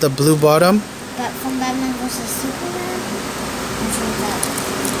Batmobile with the blue bottom. But from Batman vs Superman? Which one's that?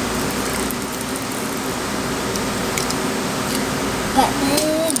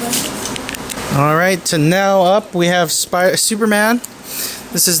 Batman vs. Alright, to now up we have Superman.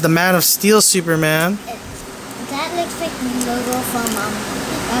 This is the Man of Steel Superman. That looks like the logo from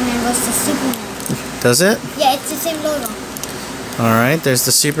Batman vs Superman. Does it? Yeah, it's the same logo. Alright, there's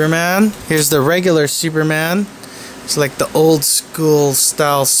the Superman. Here's the regular Superman. It's like the old school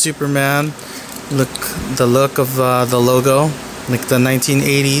style Superman. The look of the logo, like the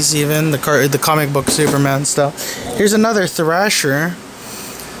 1980s even, the comic book Superman style. Here's another Thrasher.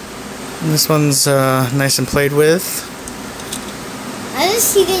 This one's nice and played with. I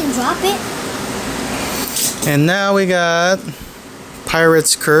just he didn't drop it. And now we got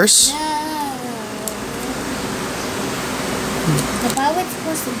Pirate's Curse. No. The pirate's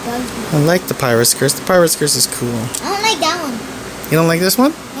supposed to bug me. I like the Pirate's Curse. The Pirate's Curse is cool. I don't like that one. You don't like this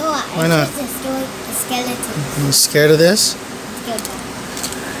one? No, Why not? Just a skeleton. You scared of this?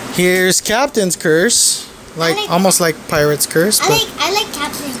 Skeleton. Here's Captain's Curse. Almost like Pirate's Curse. But I like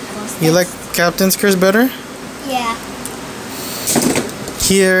Captain's Curse. you like Captain's Curse better? Yeah.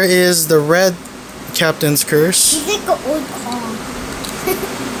 Here is the red Captain's Curse. He's like an old Kong.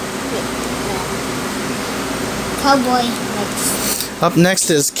 Cowboy. Up next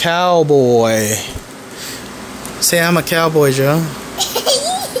is Cowboy. Say I'm a cowboy, Joe.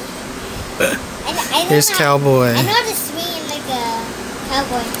 I Here's Cowboy. I know how to swing like a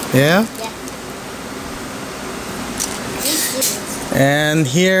cowboy. Yeah? Yeah. And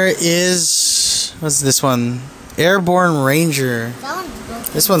here is, what's this one? Airborne Ranger. That one's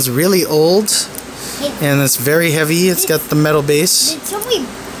broken. This one's really old and it's very heavy. It's got the metal base. Did somebody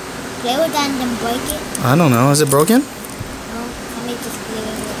play with that and then break it? I don't know. Is it broken? No, somebody just play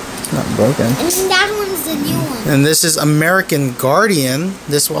with It's not broken. it. And then that one's the new one. And this is American Guardian.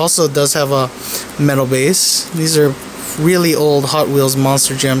 This also does have a metal base. These are really old Hot Wheels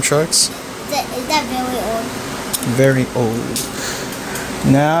Monster Jam trucks. Is that Very very old? old.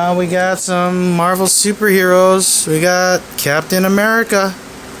 Now we got some Marvel superheroes. We got Captain America.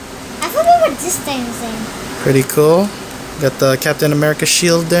 I forgot what this thing is in. Pretty cool. Got the Captain America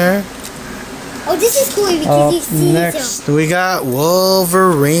shield there. Oh, this is cool because you see Next we got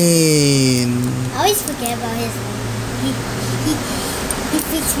Wolverine. I always forget about his name. He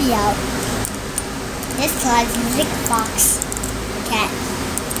freaks me out. This guy's he's like a fox. A cat.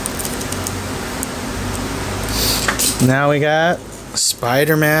 Now we got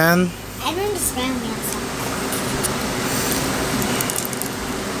Spider-Man. I don't understand me outside.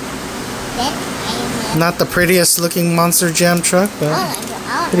 Then I am Not the prettiest looking Monster Jam truck, but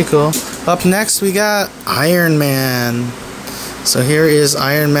pretty cool. Up next we got Iron Man. So here is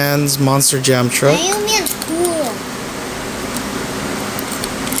Iron Man's Monster Jam truck. Iron Man's cool.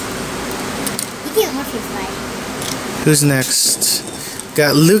 He can also fly. Who's next?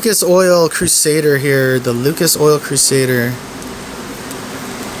 Got Lucas Oil Crusader here. The Lucas Oil Crusader.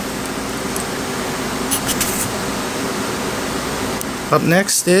 Up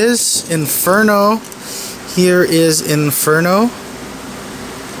next is Inferno. Here is Inferno.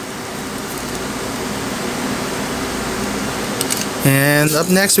 And up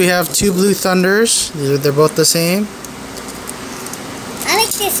next we have two Blue Thunders. They're both the same. I like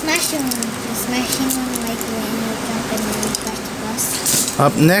the smashing one. The smashing one, like when you jump and then you crash the bus.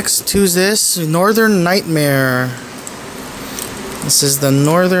 Up next, who's this? Northern Nightmare. This is the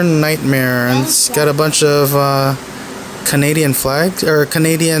Northern Nightmare, and it's got a bunch of Canadian flags or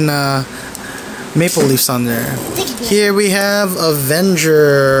Canadian maple leaves on there. Here we have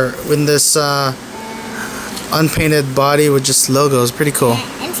Avenger with this unpainted body with just logos. Pretty cool.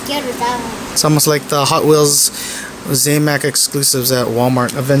 I'm scared of that one. It's almost like the Hot Wheels Zamac exclusives at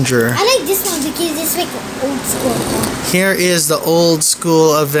Walmart. Avenger. I like this one because it's like old school. Here is the old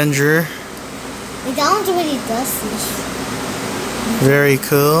school Avenger. Like that one's already dusty. Very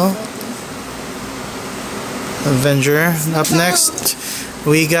cool. Avenger. Up next,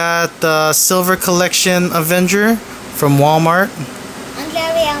 we got the Silver Collection Avenger from Walmart. I'm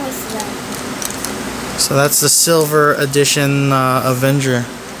glad we almost done. So that's the Silver Edition Avenger.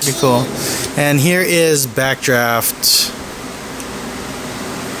 Pretty cool. And here is Backdraft.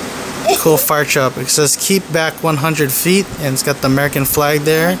 Cool fire truck. It says keep back 100 feet, and it's got the American flag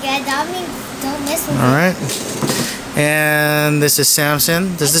there. Yeah, that means don't mess with Alright. And this is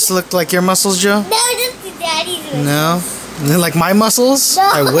Samson. Does this look like your muscles, Joe? No, this is Daddy's one. No? Like my muscles? No.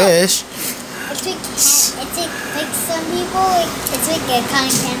 I wish. It's like some people, it's like a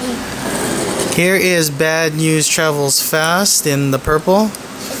cotton candy. Here is Bad News Travels Fast in the purple.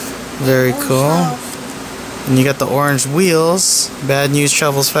 Very cool. And you got the orange wheels. Bad News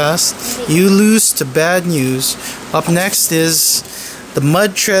Travels Fast. You lose to Bad News. Up next is the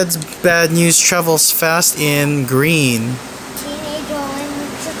Mud Treads Bad News Travels Fast in green.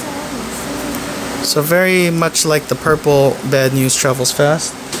 So very much like the purple Bad News Travels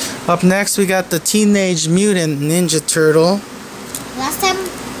Fast. Up next we got the Teenage Mutant Ninja Turtle. Last time,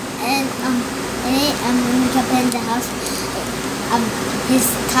 when we kept in the house, his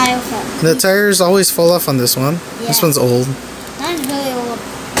tire fell. The tires always fall off on this one. Yeah. This one's old. Mine's really old.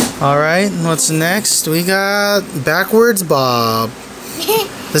 Alright, what's next? We got Backwards Bob.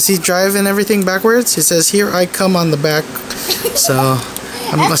 Does he drive and everything backwards? He says, "Here I come" on the back. So,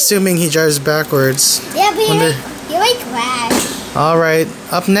 I'm assuming he drives backwards. Yeah, but he might crash. Alright,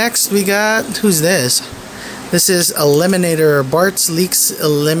 up next we got, who's this? This is Eliminator, Bart's Leaks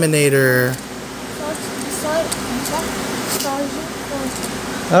Eliminator.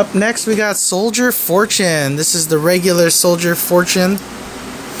 Up next we got Soldier Fortune. This is the regular Soldier Fortune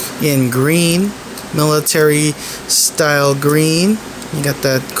in green, military style green. You got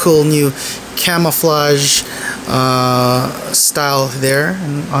that cool new camouflage style there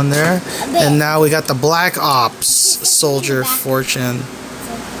on there. And now we got the Black Ops Soldier Fortune.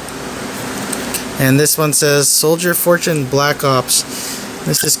 And this one says Soldier Fortune Black Ops.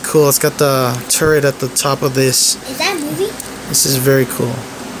 This is cool. It's got the turret at the top of this. Is that a movie? This is very cool.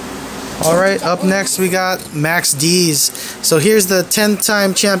 Alright, up next we got Max D's. So here's the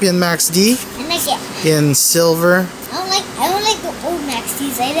 10-time champion Max D I like it. in silver. I don't like the old Max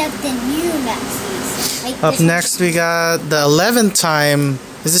D's. I like the new Max D's. Like Up next we got the 11-time.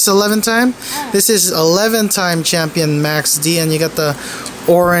 Is this 11-time? This is 11-time champion Max D, and you got the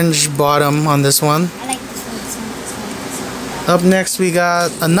orange bottom on this one. I like this one, this one, this one, this one. Up next we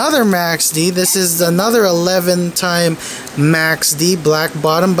got another Max D. This is another 11-time Max D, black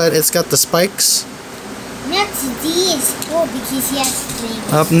bottom, but it's got the spikes. Max D is cool because he has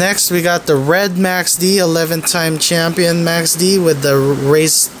flames. Up next we got the red Max D, 11-time champion Max D with the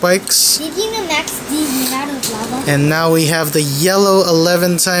raised spikes. Did you know Max D is made out of lava? And now we have the yellow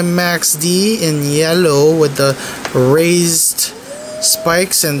 11-time Max D in yellow with the raised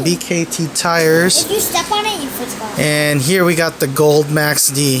spikes and BKT tires. If you step on it, you football. And here we got the gold Max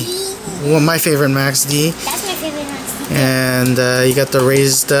D. Well, my favorite Max D. That's my favorite Max D. And you got the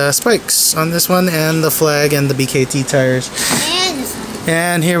raised spikes on this one, and the flag and the BKT tires. And this one.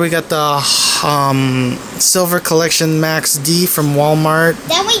 And here we got the Silver Collection Max D from Walmart.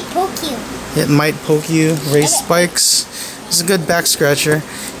 That might poke you. It might poke you. Raised spikes. It's a good back scratcher.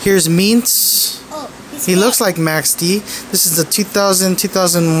 Here's Meents. Oh, He looks like Max D. This is the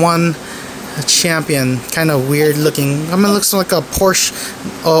 2000-2001 champion. Kind of weird looking. I mean, it looks like a Porsche,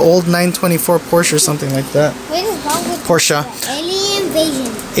 old 924 Porsche or something like that. What is wrong with Porsche. Alien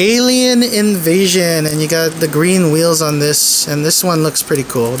Invasion? Alien Invasion, and you got the green wheels on this, and this one looks pretty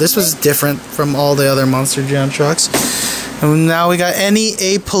cool. This was different from all the other Monster Jam trucks. And now we got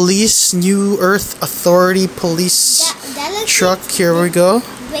NEA Police, New Earth Authority Police That looks truck. Here we go.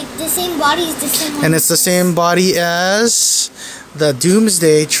 like the same body as the same one. And it's the same body as the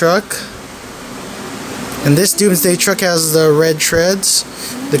Doomsday truck. And this Doomsday truck has the red treads,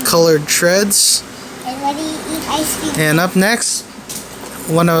 the colored treads. And ready to eat ice cream. And up next,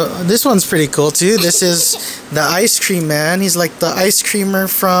 this one's pretty cool too. This is the Ice Cream Man. He's like the ice creamer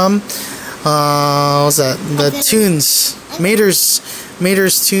from what's that? The Toons.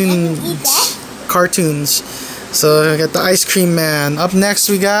 Mater's Toon cartoons. So we got the Ice Cream Man. Up next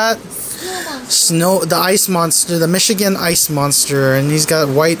we got the Ice Monster, the Michigan Ice Monster, and he's got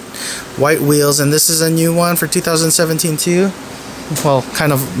white wheels, and this is a new one for 2017 too. Well,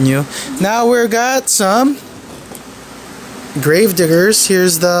 kind of new. Now we've got some Grave Diggers.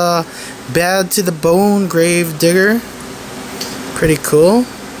 Here's the Bad to the Bone Grave Digger. Pretty cool.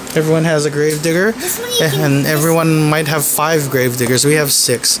 Everyone has a grave digger, and everyone might have 5 grave diggers. We have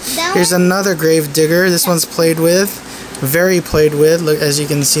 6. Here's another grave digger. This one's played with, very played with. Look, as you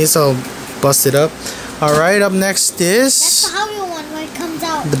can see, it's all busted up. All right, up next is that's the Hobby one when it comes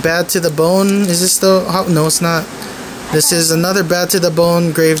out. The Bad to the Bone. Is this the? No, it's not. This is another Bad to the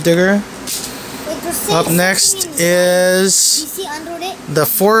Bone grave digger. Up next is the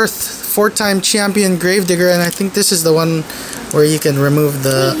four-time champion grave digger, and I think this is the one where you can remove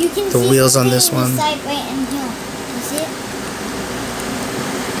the wheels on this one. Right in here. You see it?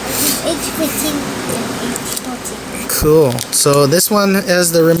 It's H15 and H14. Cool. So this one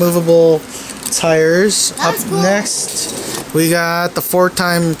has the removable tires. Up next, we got the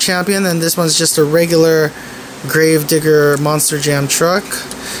 4-time champion, and this one's just a regular grave digger Monster Jam truck.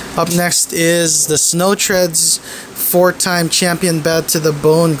 Up next is the Snow Treads 4-time champion Bad to the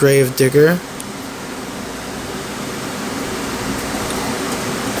Bone grave digger.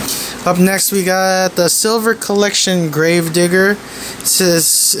 Up next we got the Silver Collection grave digger. It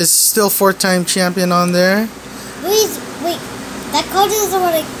says it's still 4-time champion on there. Wait, that car doesn't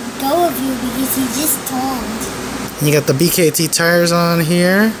want to go with you because he just turned. You got the BKT tires on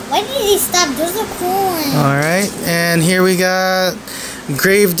here. Why did he stop? Those are cool. Alright, and here we got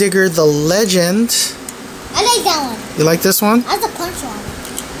Grave Digger the Legend. I like that one. You like this one? That's a punch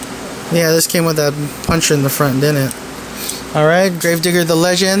one. Yeah, this came with that puncher in the front, didn't it? Alright, Grave Digger the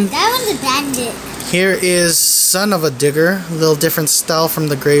Legend. That one's a bandit. Here is Son of a Digger. A little different style from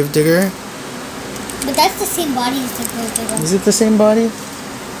the Grave Digger. But that's the same body as the Grave Digger. Is it the same body?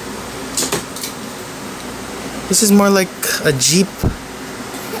 This is more like a Jeep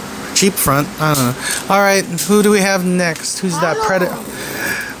front. I don't know. Alright, who do we have next? Who's that Predator?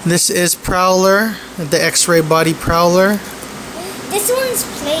 This is Prowler, the X-Ray body Prowler. This one's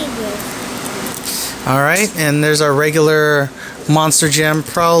played with. Alright, and there's our regular Monster Jam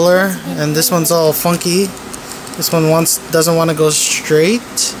Prowler. And this one's all funky. This one doesn't want to go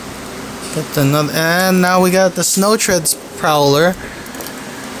straight. Get another, and now we got the Snow Treads Prowler.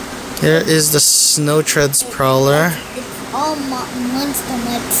 Here is the Snow Treads Prowler. It's all monster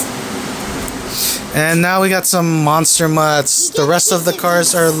mutts. And now we got some monster mutts. The rest of the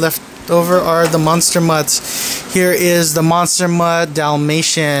cars are left over are the monster mutts. Here is the Monster Mutt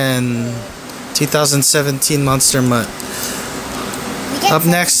Dalmatian 2017 Monster Mutt. Up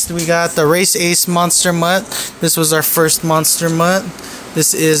next we got the Race Ace Monster Mutt. This was our first Monster Mutt.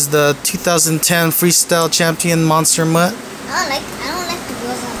 This is the 2010 Freestyle Champion Monster Mutt. I don't like the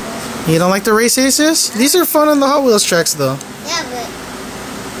wheels on those. You don't like the Race Aces? These are fun on the Hot Wheels tracks though. Yeah, but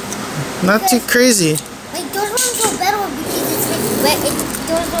not too crazy. Like those ones are better because it's like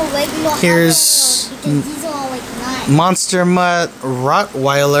those are regular. Here's because these are all like nice. Monster Mutt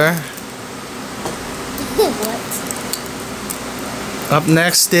Rottweiler. What? Up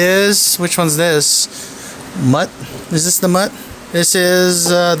next is, which one's this? Mutt? Is this the Mutt? This is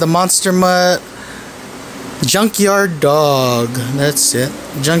the Monster Mutt Junkyard Dog. That's it.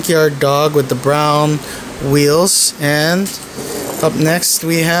 Junkyard Dog with the brown wheels. And up next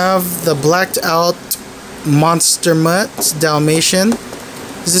we have the blacked out Monster Mutt Dalmatian.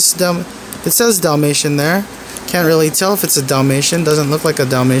 Is this it says Dalmatian there. Can't really tell if it's a Dalmatian. Doesn't look like a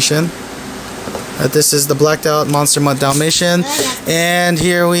Dalmatian. This is the blacked out Monster Mutt Dalmatian. And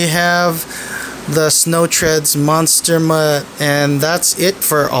here we have the Snow Treads Monster Mutt. And that's it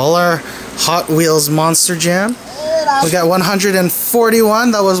for all our Hot Wheels Monster Jam. We got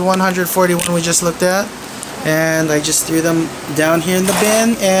 141. That was 141 we just looked at. And I just threw them down here in the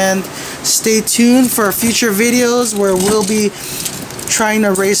bin. And stay tuned for future videos where we'll be trying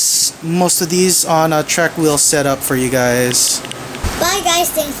to race most of these on a track wheel setup for you guys. Bye guys,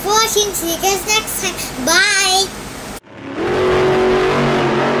 thanks for watching. See you guys next time. Bye.